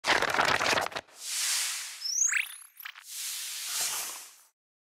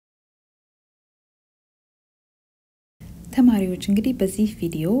ተማሪዎች እንግዲህ በዚህ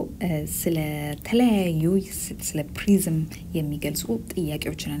ቪዲዮ ስለ ተለያዩ ስለ ፕሪዝም የሚገልጹ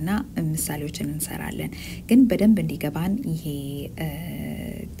ጥያቄዎችንና ምሳሌዎችን እንሰራለን ግን በደንብ እንዲገባን ይሄ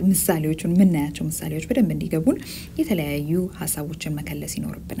ምሳሌዎችን ምናያቸው ምሳሌዎች በደንብ እንዲገቡን የተለያዩ ሐሳቦችን መከለስ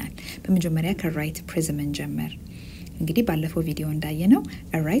ይኖርብናል በመጀመሪያ ከራይት ፕሪዝም እንጀምር እንግዲህ ባለፈው ቪዲዮ እንዳየነው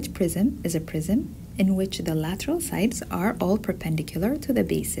a right prism is a prism in which the lateral sides are all perpendicular to the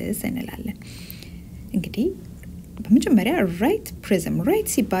bases እንላለን እንግዲህ በመጀመሪያ right prism right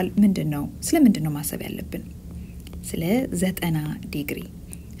ሲባል ምንድነው ስለምንድነው ማሰብ ያለብን ስለ 90 ዲግሪ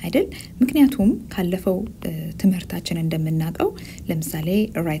አይደል ምክንያቱም ካለፈው ትምህርታችን እንደምናቀው ለምሳሌ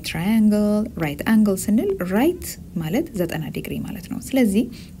right triangle right angle ስንል right ማለት 90 ዲግሪ ማለት ነው ስለዚህ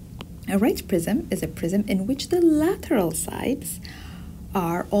a right prism is a prism in which the lateral sides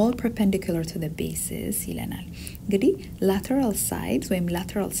are all perpendicular to the bases ይለናል እንግዲህ lateral sides ወይም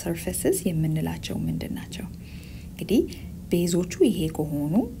lateral surfaces የምንላቸው ምንድናቸው እንግዲህ ቤዞቹ ይሄ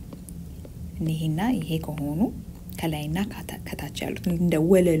ከሆኑ እነዚህና ይሄ ከሆኑ ከላይና ከታች ያሉት እንደ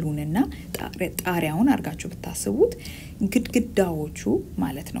ወለሉንና ጣሪያውን አርጋችሁ ብታስቡት ግድግዳዎቹ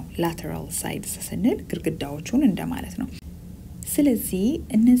ማለት ነው lateral sides ስንል ግድግዳዎቹን እንደማለት ነው ስለዚህ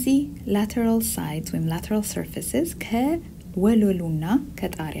እነዚህ lateral sides ወይም lateral surfaces ከወለሉና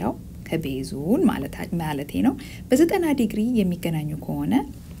ከጣሪያው ከቤዙን ማለቴ ነው በ90 ዲግሪ የሚገናኙ ከሆነ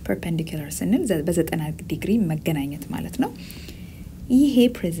perpendicular ስንል በ90 ዲግሪ መገናኘት ማለት ነው ይሄ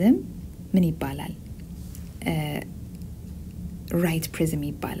ፕሪዝም ምን ይባላል right prism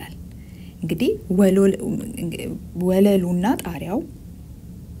ይባላል እንግዲህ ወለሉና ጣሪያው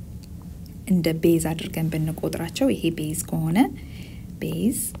እንደ ቤዝ አድርገን ብንቆጥራቸው ይሄ ቤዝ ከሆነ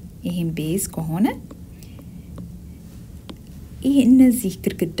ይሄን ቤዝ ከሆነ ይሄ እነዚህ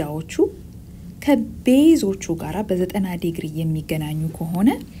ግድግዳዎቹ ከቤዞቹ ጋራ በ90 ዲግሪ የሚገናኙ ከሆነ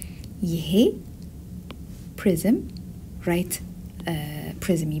ይሄ ፕሪዝም right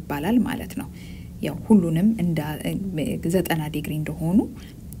prism ይባላል ማለት ነው ያው ሁሉንም እንደ 90 ዲግሪ እንደሆኑ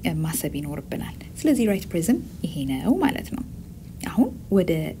ማሰብ ይኖርብናል ስለዚህ right prism ይሄ ነው ማለት ነው አሁን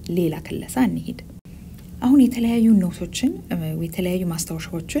ወደ ሌላ ክለሳ እንሂድ አሁን የተለያዩ ኖቶችን የተለያዩ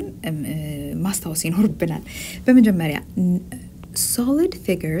ማስታወሻዎችን ማስታወስ ይኖርብናል በመጀመሪያ solid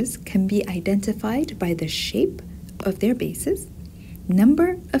figures can be identified by the shape of their bases number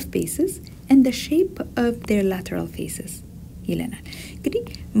of bases and the shape of their lateral faces ይለናል እንግዲህ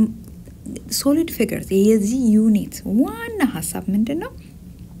solid figures የዚህ ዩኒት ዋና ሐሳብ ምንድነው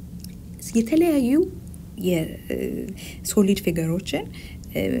የተለያዩ የሶሊድ ፊገሮችን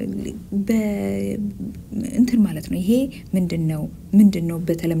እንትን ማለት ነው ይሄ ምንድነው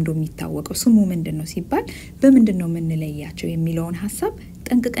በተለምዶ የሚታወቀው ስሙ ምንድነው ሲባል በምንድነው ምንለያቸው የሚለውን ሐሳብ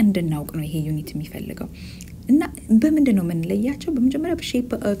ጠንቅቀን እንድናውቅ ነው ይሄ ዩኒት የሚፈልገው እና በምንድነው ምንለያቸው በመጀመሪያ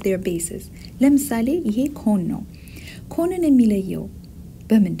shape of their bases ለምሳሌ ይሄ ኮን ነው ኮንን የሚለየው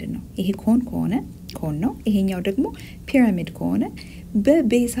በምንድነው ይሄ ኮን ነው ይሄኛው ደግሞ ፒራሚድ ከሆነ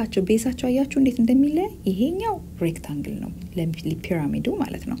በቤሳቸው አያችሁ እንዴት እንደሚለይ ይሄኛው ሬክታንግል ነው ለፒራሚዱ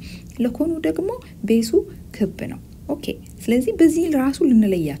ማለት ነው ለኮኑ ደግሞ ቤሱ ክብ ነው ኦኬ ስለዚህ በዚህ ራሱ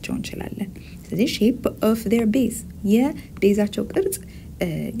ልንለያቸው እንችላለን ስለዚህ shape of their base የቤዛቸው ቅርጽ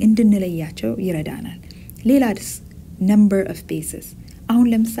እንድንለያቸው ይረዳናል ሌላስ number of bases አሁን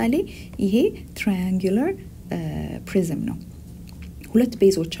ለምሳሌ ይሄ triangular prism ነው ሁለት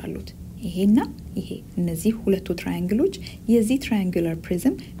ቤዞች አሉት ይሄና ይሄ እነዚህ ሁለቱ ትራያንግሎች የዚህ triangular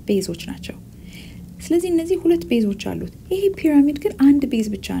prism ቤዞች ናቸው ስለዚህ እነዚህ ሁለት ቤዞች አሉት ይሄ ፒራሚድ ግን አንድ ቤዝ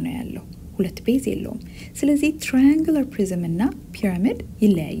ብቻ ነው ያለው ሁለት ቤዝ የለውም ስለዚህ triangular prism እና ፒራሚድ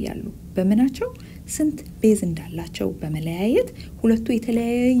ይለያያሉ በመናቸው ስንት ቤዝ እንዳላቸው በመለያየት ሁለቱ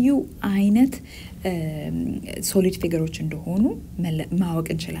የተለያዩ አይነት ሶሊድ ፊገሮች እንደሆኑ ማወቅ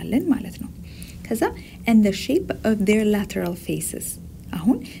እንችላለን ማለት ነው ከዛ and the shape of their lateral faces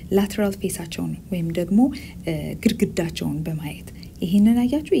አሁን lateral faceአቸውን ወይም ደግሞ ግድግዳቸውን በማየት ይሄንን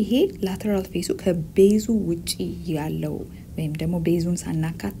አያችሁ ይሄ lateral faceኡ ከቤዙ ውጪ ያለው ወይም ደግሞ ቤዙን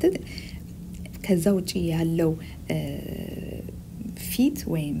ሳናካትት ከዛ ውጪ ያለው ፊት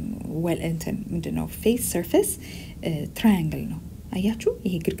ወይም እንትን ምንድነው face surface triangle ነው አያችሁ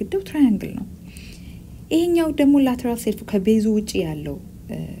ይሄ ግድግዳው triangle ነው ይሄኛው ደግሞ lateral faceኡ ከቤዙ ውጪ ያለው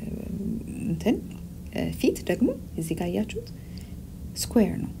እንትን ፊት ደግሞ እዚህ ጋር ያያችሁት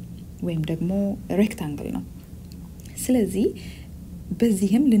ስኩዌር ነው ወይም ደግሞ ሬክታንግል ነው ስለዚህ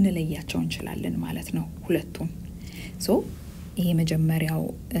በዚህም ልንለያቸው እንችላለን ማለት ነው ሁለቱም ይሄ መጀመሪያው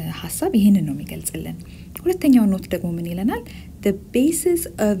ሐሳብ ይሄንን ነው የሚገልጽልን ሁለተኛው ኖት ደግሞ ምን ይለናል the bases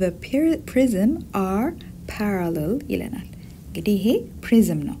of a prism are parallel ይለናል እንግዲህ ይሄ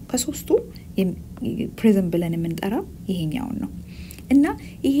ፕሪዝም ነው ከሶስቱ ፕሪዝም ብለን የምንጠራው ይሄኛው ነው እና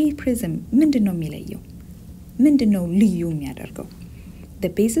ይሄ ፕሪዝም ምንድነው የሚለየው ምንድነው ልዩ የሚያደርገው?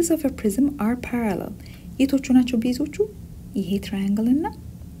 The bases of a prism are parallel. የቶቹ ናቸው ቤዞቹ? ይሄ ትራያንግል እና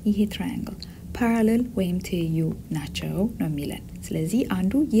ይሄ ትራያንግል parallel ወይም ትይዩ ናቸው ነው የሚለን። ስለዚህ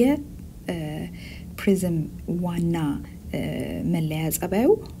አንዱ የፕሪዝም ዋና መለያ ጸባዩ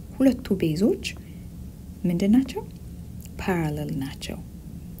ሁለቱ ቤዞች ምንድናቸው? parallel ናቸው፣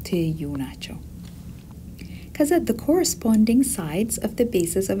 ትይዩ ናቸው። ከዛ the corresponding sides of the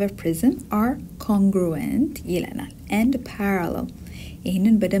bases of a prism are congruent ይለናል and parallel።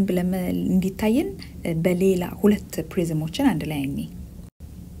 ይህንን በደንብ እንዲታየን በሌላ ሁለት ፕሪዝሞችን አንድ ላይ እኔ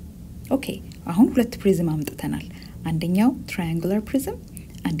ኦኬ አሁን ሁለት ፕሪዝም አምጥተናል። አንደኛው triangular prism፣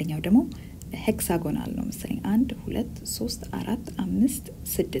 አንደኛው ደግሞ ሄክሳጎናል ነው መሰለኝ። 1 2 3 4 5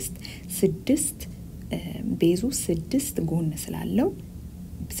 6 ቤዙ 6 ጎን ስላለው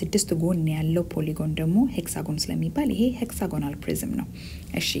 6 ጎን ያለው ፖሊጎን ደግሞ ሄክሳጎን ስለሚባል ይሄ ሄክሳጎናል ፕሪዝም ነው።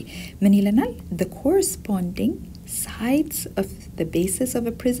 እሺ ምን ይለናል? The corresponding sides of the bases of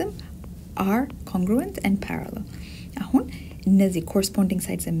a prism are congruent and parallel። አሁን እነዚህ corresponding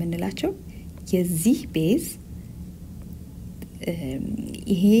sides የምንላቸው የዚህ ቤዝ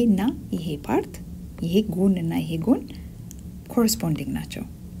ይሄና ይሄ ፓርት ይሄ ጎንና ይሄ ጎን corresponding ናቸው።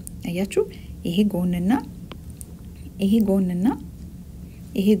 አያችሁ? ይሄ ጎንና ይሄ ጎንና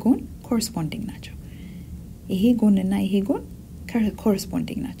ይሄ ጎን corresponding ናቸው። ይሄ ጎንና ይሄ ጎን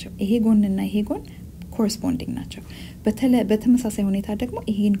corresponding ናቸው። ይሄ ጎንና ይሄ ጎን corresponding ናቸው። በተመሳሳይ ሁኔታ ደግሞ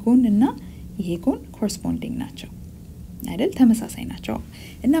ይሄ ጎንና ይሄ ጎን corresponding ናቸው አይደል? ተመሳሳይ ናቸው።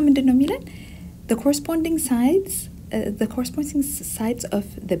 እና ምንድነው የሚለን? The corresponding sides of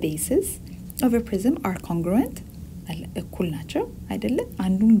the bases of a prism are congruent እኩል ናቸው አይደለ?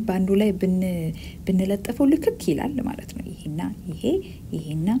 አንዱን ባንዱ ላይ ብንለጠፈው ልክክ ይላል ማለት ነው። ይሄና ይሄ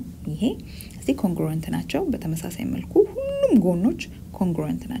ይሄና ይሄ እዚህ congruent ናቸው። በተመሳሳይ መልኩ ሁሉም ጎኖች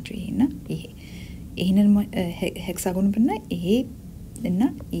congruent ናቸው። ይሄና ይሄ ይሄንን ሄክሳጎን ብናይ ይሄ እና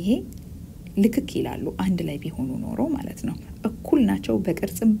ይሄ ልክክ ይላሉ አንድ ላይ ቢሆኑ ኖሮ ማለት ነው። እኩል ናቸው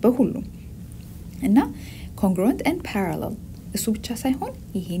በቅርጽም በሁሉም እና congruent and parallel። እሱ ብቻ ሳይሆን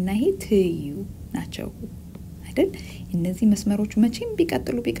ይሄና ይሄ ትይዩ ናቸው አይደል? እነዚህ መስመሮች መቼም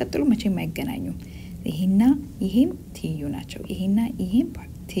ቢቀጥሉ መቼም አይገናኙም። ይሄና ይሄም ትይዩ ናቸው። ይሄና ይሄም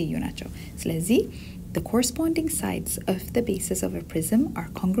ትይዩ ናቸው። ስለዚህ the corresponding sides of the bases of a prism are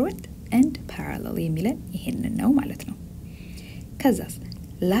congruent and parallel የሚለን ይሄንን ነው ማለት ነው። ከዛስ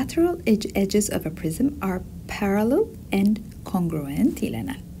lateral edges of a prism are parallel and congruent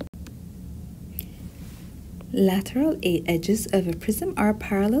ይለናል። lateral edges of a prism are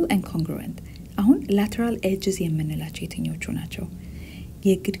parallel and congruent። አሁን lateral edges የምንላቸው የትኞቹ ናቸው?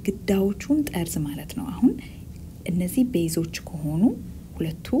 የግድግዳዎቹን ጠርዝ ማለት ነው። አሁን እነዚህ ቤዞች ከሆኑ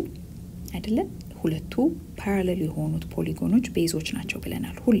ሁለቱ አይደለ? ሁለቱ parallel የሆኑት ፖሊጎኖች ቤዞች ናቸው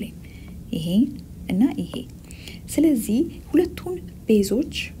ብለናል ሁሌም ይሄ እና ይሄ። ስለዚህ ሁለቱን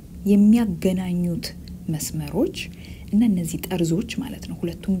ቤዞች የሚያገናኙት መስመሮች እና እነዚህ ጠርዞች ማለት ነው።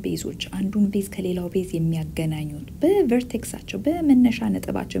 ሁለቱም ቤዞች አንዱን ቤዝ ከሌላው ቤዝ የሚያገናኙት በቨርቴክሳቸው በመነሻ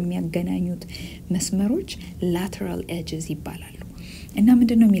ነጥባቸው የሚያገናኙት መስመሮች lateral edges ይባላሉ። እና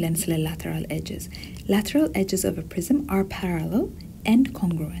ምንድነው የሚለን ስለ lateral edges? Lateral edges of a prism are parallel and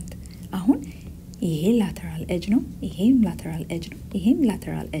congruent። አሁን ይሄ lateral edge ነው፣ ይሄም lateral edge ነው፣ ይሄም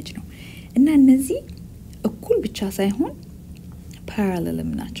lateral edge ነው። እና እነዚህ እኩል ብቻ ሳይሆን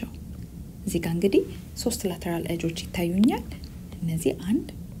parallelም ናቸው። እዚህ ጋር እንግዲህ 3 lateral edgeዎች ይታዩኛል። እነዚህ 1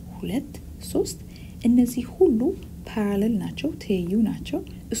 2 3 እነዚህ ሁሉ parallel ናቸው፣ ትይዩ ናቸው።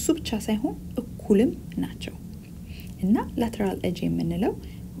 እሱ ብቻ ሳይሆን እኩልም ናቸው። እና lateral edge የምንለው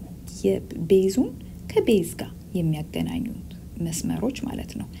የቤዙን ከቤዝ ጋር የሚያገናኙት መስመሮች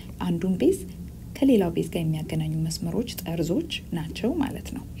ማለት ነው። አንዱን ቤዝ ከሌላው ቤዝ ጋር የሚያገናኙ መስመሮች ጠርዞች ናቸው ማለት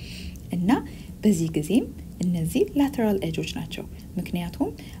ነው። እና በዚህ ጊዜም እነዚህ lateral edgeዎች ናቸው። ምክንያቱም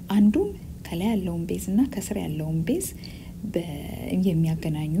አንዱን ከላይ ያለውን ቤዝ እና ከስር ያለውን ቤዝ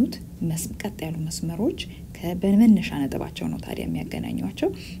የሚያገናኙት ቀጥ ያሉ መስመሮች በመነሻ ነጥባቸው ነው ታዲያ የሚያገናኙዋቸው።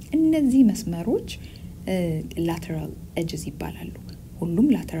 እነዚህ መስመሮች lateral edges ይባላሉ። ሁሉም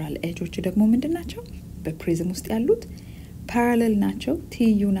lateral edgeዎች ደግሞ ምንድናቸው? በፕሪዝም ውስጥ ያሉት parallel ናቸው፣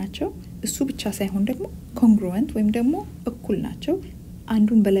 ትይዩ ናቸው። እሱ ብቻ ሳይሆን ደግሞ congruent ወይም ደግሞ እኩል ናቸው።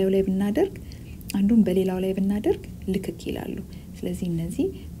 አንዱን በላዩ ላይ ብናደርግ አንዱን በሌላው ላይ ብናደርግ ልክክ ይላሉ። ስለዚህ እነዚህ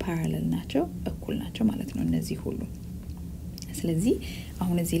parallel ናቸው፣ እኩል ናቸው ማለት ነው እነዚህ ሁሉ። ስለዚህ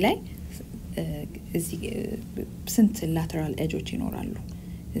አሁን እዚህ ላይ እዚህ ስንት lateral edgeዎች ይኖራሉ?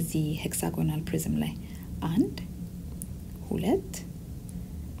 እዚህ ሄክሳጎናል ፕሪዝም ላይ 1 2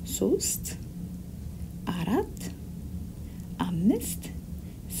 3 4 5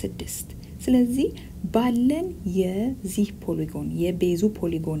 6 ስለዚህ ባለን የዚህ ፖሊጎን የቤዙ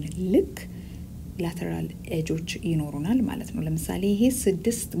ፖሊጎን ልክ lateral edgeዎች ይኖሩናል ማለት ነው ለምሳሌ ይሄ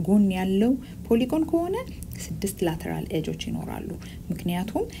 6 ጎን ያለው ፖሊጎን ከሆነ 6 lateral edgeዎች ይኖራሉ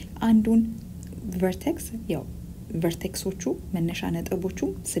ምክንያቱም አንዱን vertex ያው vertexዎቹ መነሻ ነጥቦቹ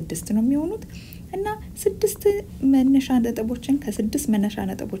 6 ነው የሚሆኑት እና 6 መነሻ ነጥቦችን ከ6 መነሻ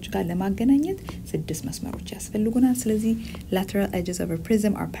ነጥቦች ጋር ለማገናኘት 6 መስመሮች ያስፈልጉናል ስለዚህ lateral edges of a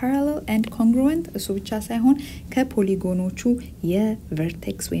prism are parallel and congruent እሱ ብቻ ሳይሆን ከፖሊጎኖቹ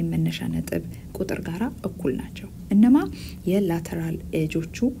የቨርቴክስ ወይም መነሻ ነጥብ ቁጥር ጋር እኩል ናቸው እነማ የላተራል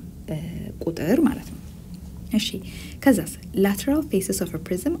ኤጆቹ ቁጥር ማለት ነው እሺ ከዛስ lateral faces of a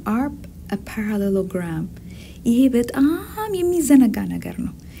prism are a parallelogram ይሄ በጣም የሚዘነጋ ነገር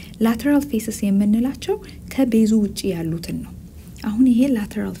ነው lateral faces የምንላቸው ከቤዙ ውጪ ያሉትን ነው አሁን ይሄ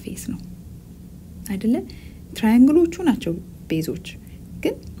lateral face ነው አይደለ ትራያንግሎቹ ናቸው ቤዞች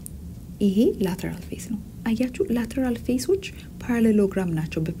ግን ይሄ lateral face ነው አያችሁ lateral faceዎች parallelogram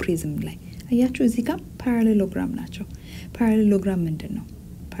ናቸው በፕሪዝም ላይ አያችሁ እዚህ ጋር parallelogram ናቸው parallelogram ምንድነው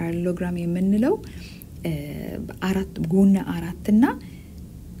parallelogram የምንለው አራት ጎን አራትና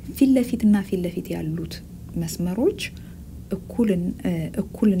ፊት ለፊት ያሉት መስመሮች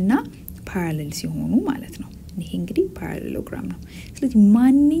እኩልና parallel ሲሆኑ ማለት ነው ይሄ እንግዲህ parallelogram ነው ስለዚህ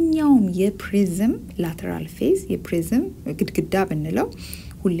ማንኛውም የፕሪዝም lateral face የፕሪዝም ግድግዳ ብንለው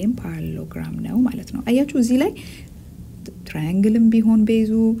ሁሌም parallelogram ነው ማለት ነው አያችሁ እዚህ ላይ triangleም ቢሆን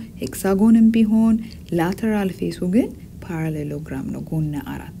ቤዙ ሄክሳጎንም ቢሆን lateral faceው ግን parallelogram ነው ጎን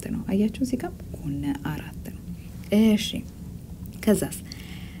አራት ነው አያችሁ እዚህ ጋር ጎን አራት ነው እሺ ከዛስ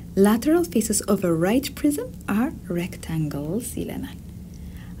lateral faces of a right prism are rectangles ይለናል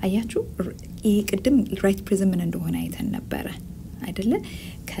አያችሁ ይሄ ቅድም right prism ምን እንደሆነ አይተን ነበር አይደለ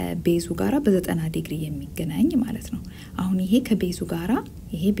ከቤዙ ጋራ በ90 ዲግሪ የሚገናኝ ማለት ነው አሁን ይሄ ከቤዙ ጋራ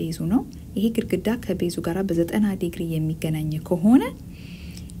ይሄ ቤዙ ነው ይሄ ግድግዳ ከቤዙ ጋራ በ90 ዲግሪ የሚገናኝ ከሆነ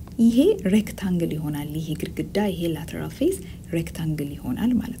ይሄ rectangle ይሆናል ይሄ ግድግዳ ይሄ lateral face rectangle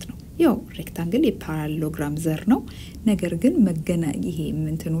ይሆናል ማለት ነው ያው rectangle የፓራሌሎግራም ዘር ነው ነገር ግን ይሄ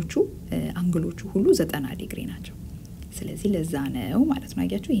እንትኖቹ አንግሎቹ ሁሉ 90 ዲግሪ ናቸው ስለዚህ ለዛ ነው ማለት ነው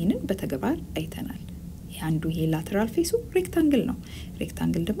አያችሁ ይሄንን በተግባር አይተናል አንዱ ይሄ lateral face rectangle ነው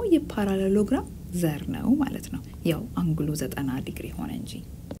rectangle ደግሞ የፓራሌሎግራም ዘር ነው ማለት ነው ያው አንግሉ 90 ዲግሪ ሆነ እንጂ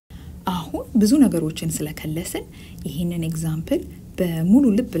አሁን ብዙ ነገሮችን ስለከለስን ይሄንን ኤግዛምፕል በሙሉ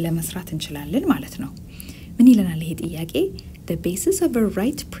ልብ ለመስራት እንችላለን ማለት ነው ምን ይለናል ይሄ ጥያቄ The bases of a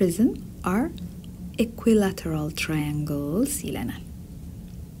right prism are equilateral triangles ይለናል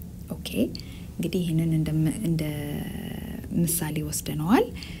ኦኬ እንግዲህ ይሄንን እንደ ምሳሌ ወስደናል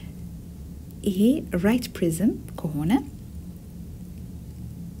ይሄ right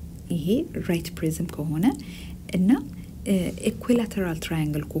prism ከሆነ እና equilateral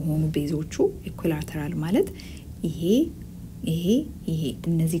triangle ከሆኑ ቤዞቹ equilateral ማለት ይሄ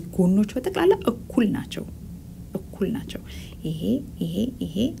እነዚህ ጎኖች በጠቅላላ እኩል ናቸው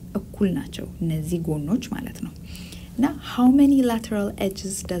ይሄ እኩል ናቸው እነዚህ ጎኖች ማለት ነው እና how many lateral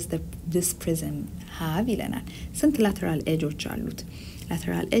edges does this prism have ይለናል ስንት lateral edgeዎች አሉት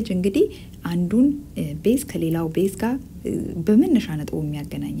lateral edge እንግዲህ አንዱን ቤዝ ከሌላው ቤዝ ጋር በመነሻ ነጥቡ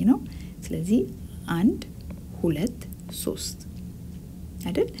የሚያገናኝ ነው ስለዚህ 1 2 3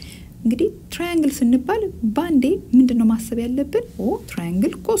 አይደል እንግዲህ ትራያንግል ስንባል ባንዴ ምንድነው ማሰብ ያለብን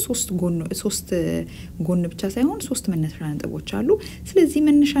ትራያንግል እኮ 3 ጎን ብቻ ሳይሆን 3 መነሻ ነጥቦች አሉ ስለዚህ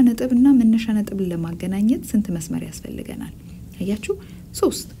መነሻ ነጥብና መነሻ ነጥብን ለማገናኘት ስንት መስመር ያስፈልገናል አያችሁ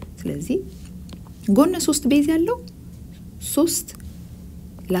 3 ስለዚህ ጎን 3 ቤዝ ያለው 3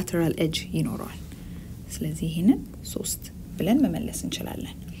 lateral edge ይኖራል ስለዚህ ይሄንን 3 ብለን መመለስ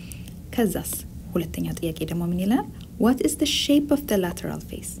እንችላለን ከዛስ ሁለተኛው ጥያቄ ደግሞ ምን ይላል what is the shape of the lateral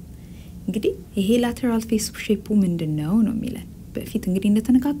face እንግዲህ ይሄ lateral face shape ምንድነው ነው የሚለን በፊት እንግዲህ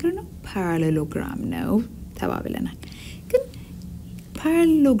እንደተነጋገርነው parallelogram ነው ተባብለናል ግን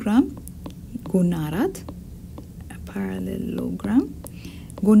parallelogram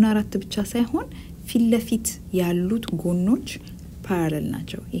ጎን አራት ብቻ ሳይሆን ፊት ያሉት ጎኖች parallel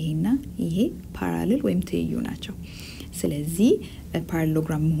ናቸው ይሄና ይሄ parallel ወይም ትይዩ ናቸው ስለዚህ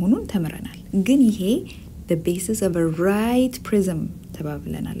parallelogram መሆኑን ተምረናል ግን ይሄ the basis of a right prism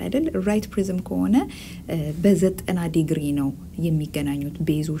ተባብለናል አይደል right prism ከሆነ በ90 ዲግሪ ነው የሚገናኙት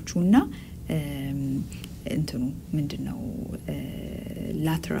ቤዞቹና እንትኑ ምንድነው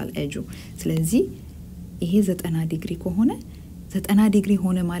lateral edge ስለዚህ ይሄ 90 ዲግሪ ከሆነ 90 ዲግሪ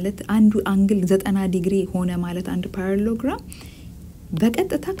ሆነ ማለት አንዱ አንግል 90 ዲግሪ ሆነ ማለት አንድ parallelogram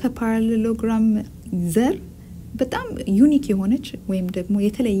በቀጥታ ከፓራሌሎግራም ዘር በጣም ዩኒክ የሆነች ወይም ደግሞ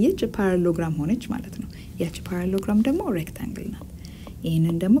የተለየች parallelogram ሆነች ማለት ነው ያቺ parallelogram ደግሞ rectangle ናት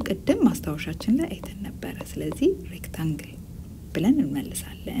ይሄንን ደግሞ ቀደም ማስታወሻችን ላይ አይተን ነበር ስለዚህ rectangle ብለን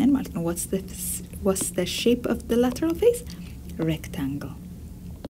እንመልሳለን ማለት ነው። what's the shape of the lateral face? Rectangle.